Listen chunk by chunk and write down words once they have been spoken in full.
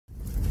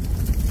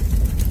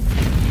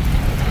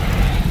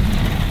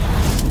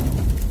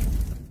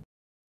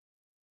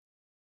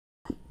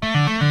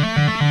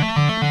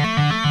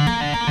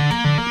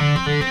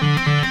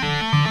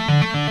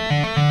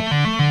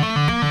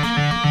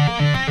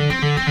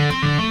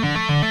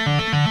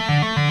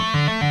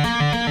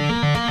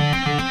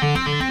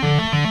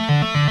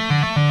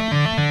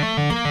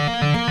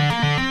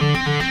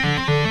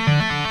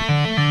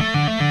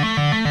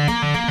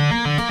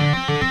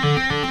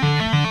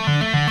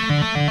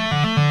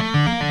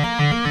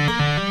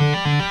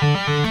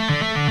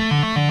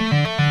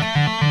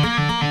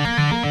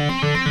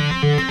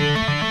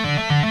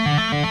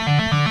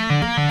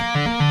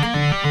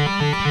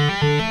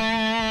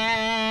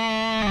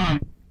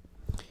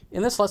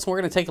In this lesson, we're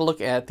going to take a look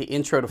at the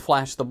intro to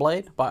Flash the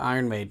Blade by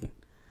Iron Maiden.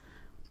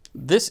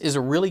 This is a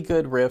really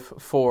good riff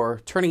for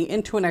turning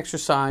into an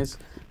exercise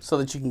so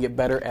that you can get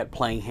better at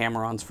playing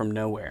hammer-ons from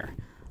nowhere.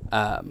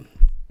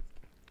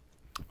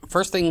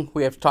 First thing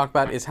we have to talk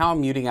about is how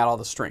I'm muting out all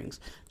the strings.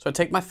 So I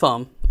take my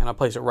thumb and I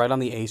place it right on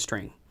the A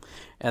string.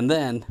 And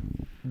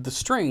then the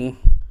string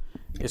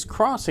is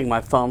crossing my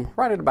thumb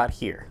right at about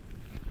here.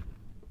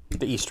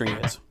 The E string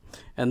is.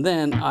 And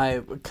then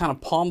I kind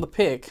of palm the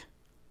pick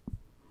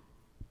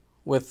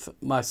with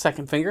my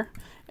second finger,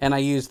 and I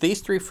use these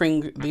three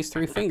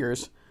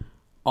fingers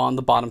on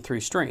the bottom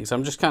three strings.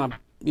 I'm just kind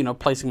of,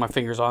 placing my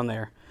fingers on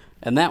there,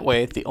 and that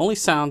way the only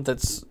sound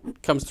that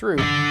comes through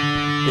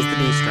is the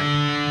D string,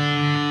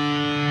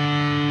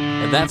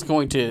 and that's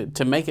going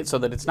to make it so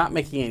that it's not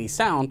making any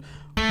sound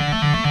when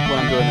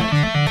I'm doing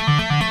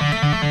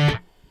that.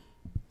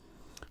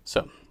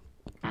 So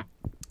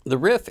the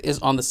riff is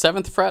on the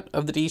 7th fret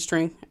of the D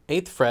string,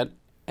 8th fret,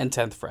 and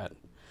 10th fret.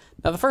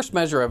 Now the first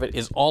measure of it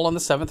is all on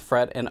the 7th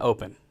fret and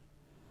open.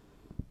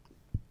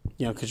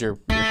 Because you're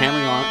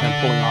hammering on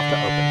and pulling off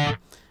to open.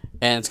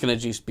 And it's going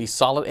to just be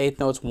solid 8th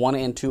notes, 1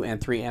 and 2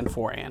 and 3 and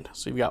 4 and.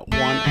 So you've got 1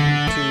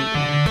 and 2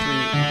 and 3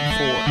 and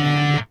 4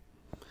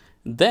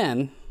 and.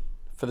 Then,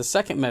 for the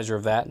second measure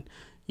of that,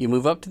 you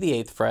move up to the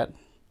 8th fret,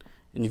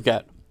 and you've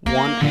got 1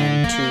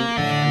 and 2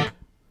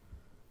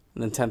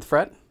 and then 10th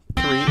fret,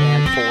 3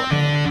 and 4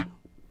 and.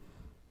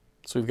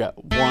 So we've got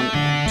 1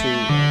 and 2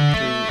 and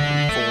 3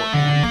 and 4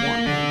 and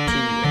 1 and 2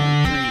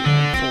 and 3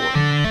 and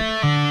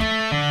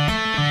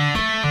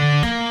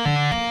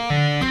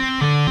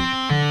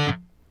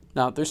 4.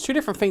 Now, there's two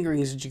different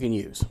fingerings that you can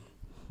use.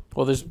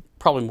 Well, there's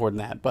probably more than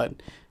that,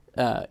 but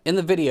in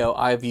the video,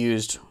 I've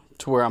used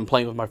to where I'm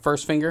playing with my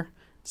first finger,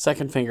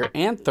 second finger,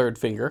 and third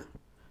finger.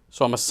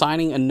 So I'm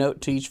assigning a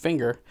note to each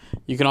finger.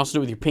 You can also do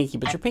it with your pinky,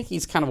 but your pinky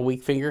is kind of a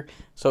weak finger,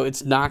 so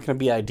it's not going to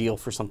be ideal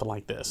for something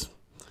like this.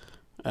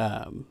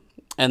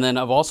 And then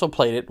I've also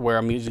played it where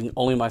I'm using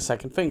only my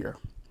second finger.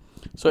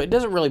 So it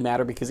doesn't really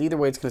matter because either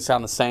way it's going to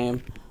sound the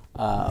same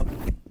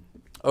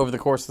over the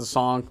course of the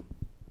song.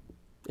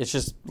 It's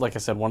just, like I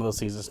said, one of those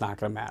things that's not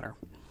going to matter.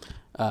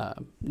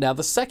 Now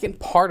the second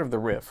part of the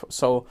riff,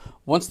 so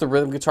once the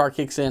rhythm guitar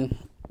kicks in,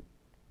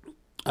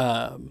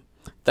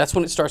 that's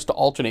when it starts to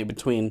alternate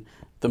between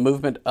the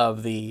movement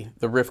of the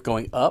riff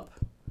going up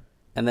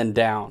and then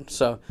down.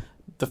 So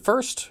the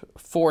first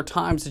 4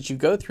 times that you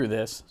go through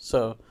this,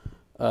 so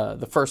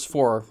the first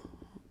four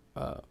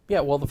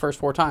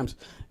times,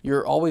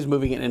 you're always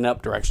moving it in an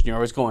up direction. You're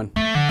always going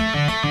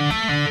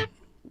 1.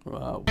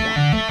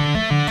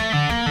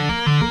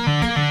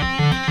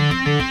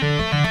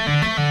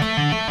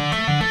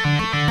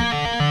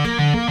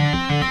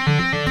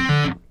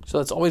 So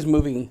it's always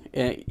moving,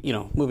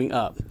 moving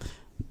up.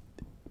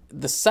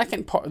 The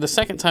second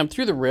time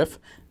through the riff,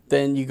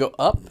 then you go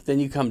up, then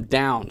you come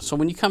down. So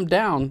when you come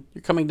down,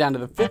 you're coming down to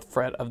the 5th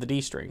fret of the D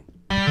string.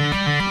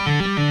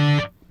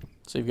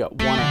 So you've got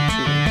 1 and 2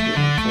 and 3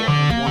 and 4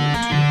 and 1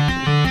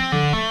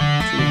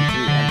 and 2 and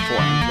 3 and 4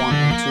 and 1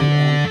 and 2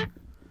 and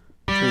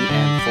 3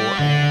 and 4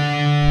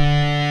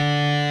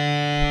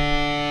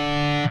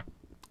 and.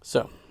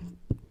 So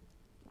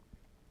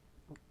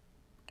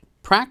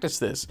practice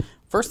this.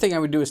 First thing I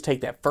would do is take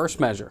that first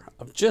measure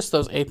of just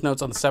those 8th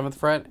notes on the 7th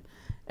fret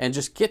and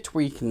just get to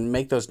where you can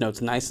make those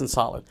notes nice and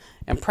solid,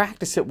 and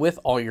practice it with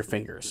all your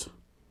fingers,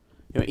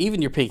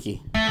 even your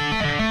pinky.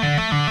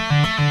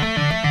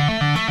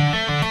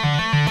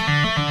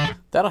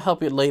 That'll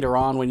help you later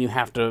on when you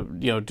have to,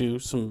 do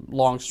some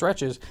long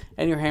stretches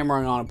and you're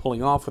hammering on and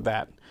pulling off with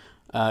that.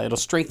 It'll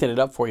strengthen it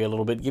up for you a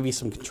little bit, give you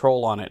some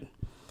control on it.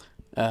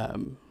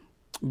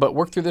 But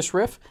work through this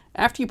riff.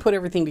 After you put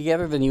everything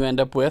together, then you end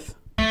up with.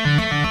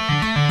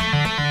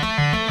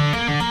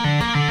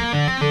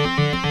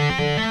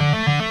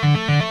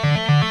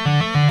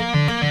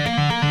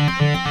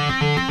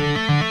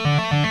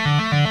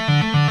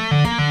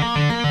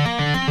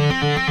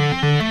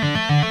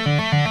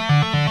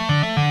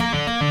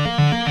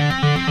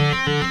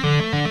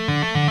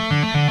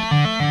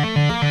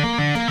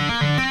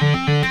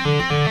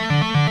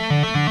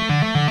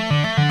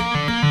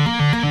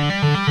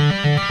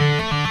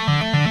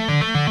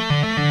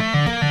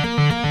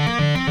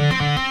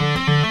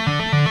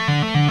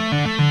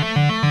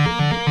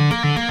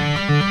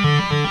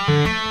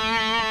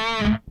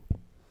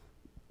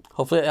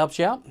 Hopefully it helps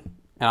you out,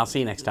 and I'll see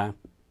you next time.